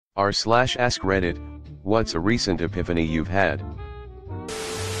r/AskReddit, what's a recent epiphany you've had?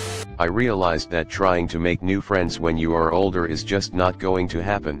 I realized that trying to make new friends when you are older is just not going to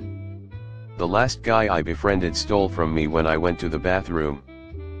happen. The last guy I befriended stole from me when I went to the bathroom.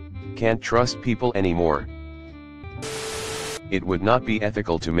 Can't trust people anymore. It would not be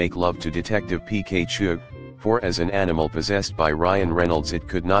ethical to make love to Detective Pikachu, for as an animal possessed by Ryan Reynolds it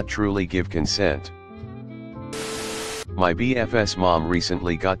could not truly give consent. My BFF's mom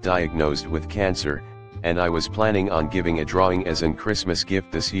recently got diagnosed with cancer, and I was planning on giving a drawing as an Christmas gift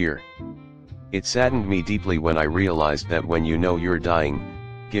this year. It saddened me deeply when I realized that when you know you're dying,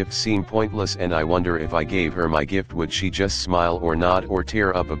 gifts seem pointless, and I wonder if I gave her my gift would she just smile or nod or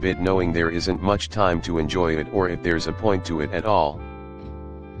tear up a bit knowing there isn't much time to enjoy it, or if there's a point to it at all.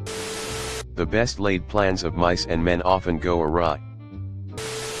 The best laid plans of mice and men often go awry.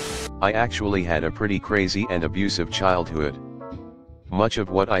 I actually had a pretty crazy and abusive childhood. Much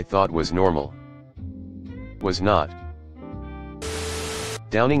of what I thought was normal was not.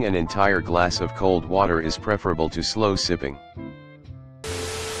 Downing an entire glass of cold water is preferable to slow sipping.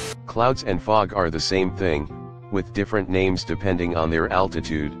 Clouds and fog are the same thing, with different names depending on their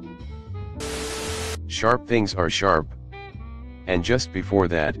altitude. Sharp things are sharp. And just before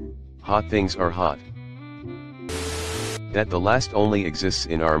that, hot things are hot. That the last only exists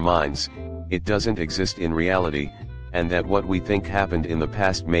in our minds, it doesn't exist in reality, and that what we think happened in the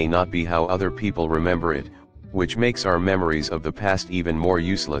past may not be how other people remember it, which makes our memories of the past even more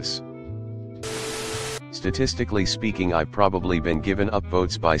useless. Statistically speaking, I've probably been given up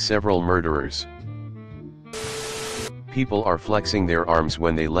votes by several murderers. People are flexing their arms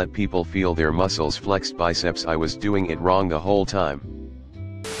when they let people feel their muscles flexed biceps. I was doing it wrong the whole time.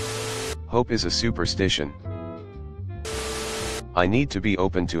 Hope is a superstition. I need to be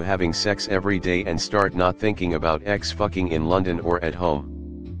open to having sex every day and start not thinking about fucking in London or at home.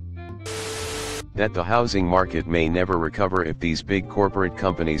 That the housing market may never recover if these big corporate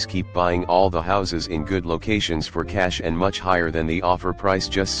companies keep buying all the houses in good locations for cash and much higher than the offer price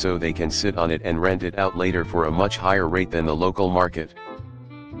just so they can sit on it and rent it out later for a much higher rate than the local market.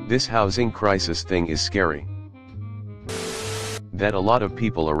 This housing crisis thing is scary. That a lot of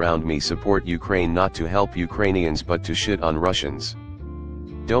people around me support Ukraine not to help Ukrainians but to shit on Russians.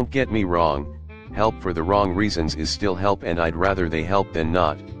 Don't get me wrong, help for the wrong reasons is still help, and I'd rather they help than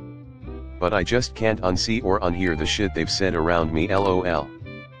not. But I just can't unsee or unhear the shit they've said around me, lol.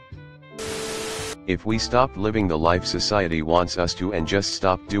 If we stopped living the life society wants us to and just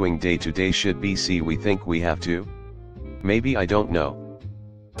stopped doing day-to-day shit we think we have to? Maybe, I don't know.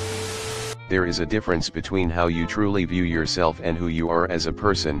 There is a difference between how you truly view yourself and who you are as a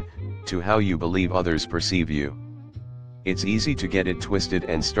person, to how you believe others perceive you. It's easy to get it twisted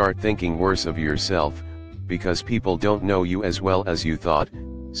and start thinking worse of yourself, because people don't know you as well as you thought,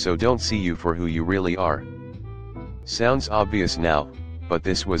 so don't see you for who you really are. Sounds obvious now, but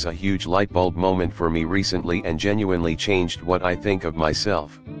this was a huge light bulb moment for me recently and genuinely changed what I think of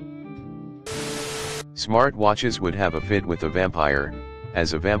myself. Smart watches would have a fit with a vampire,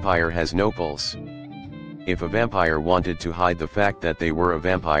 as a vampire has no pulse. If a vampire wanted to hide the fact that they were a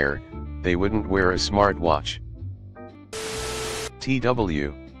vampire, they wouldn't wear a smart watch.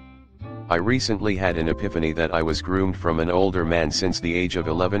 TW. I recently had an epiphany that I was groomed from an older man since the age of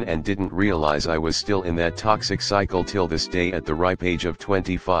 11 and didn't realize I was still in that toxic cycle till this day at the ripe age of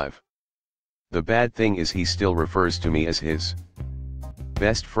 25. The bad thing is he still refers to me as his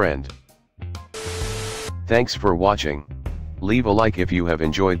best friend. Thanks for watching. Leave a like if you have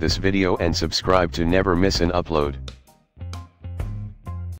enjoyed this video and subscribe to never miss an upload.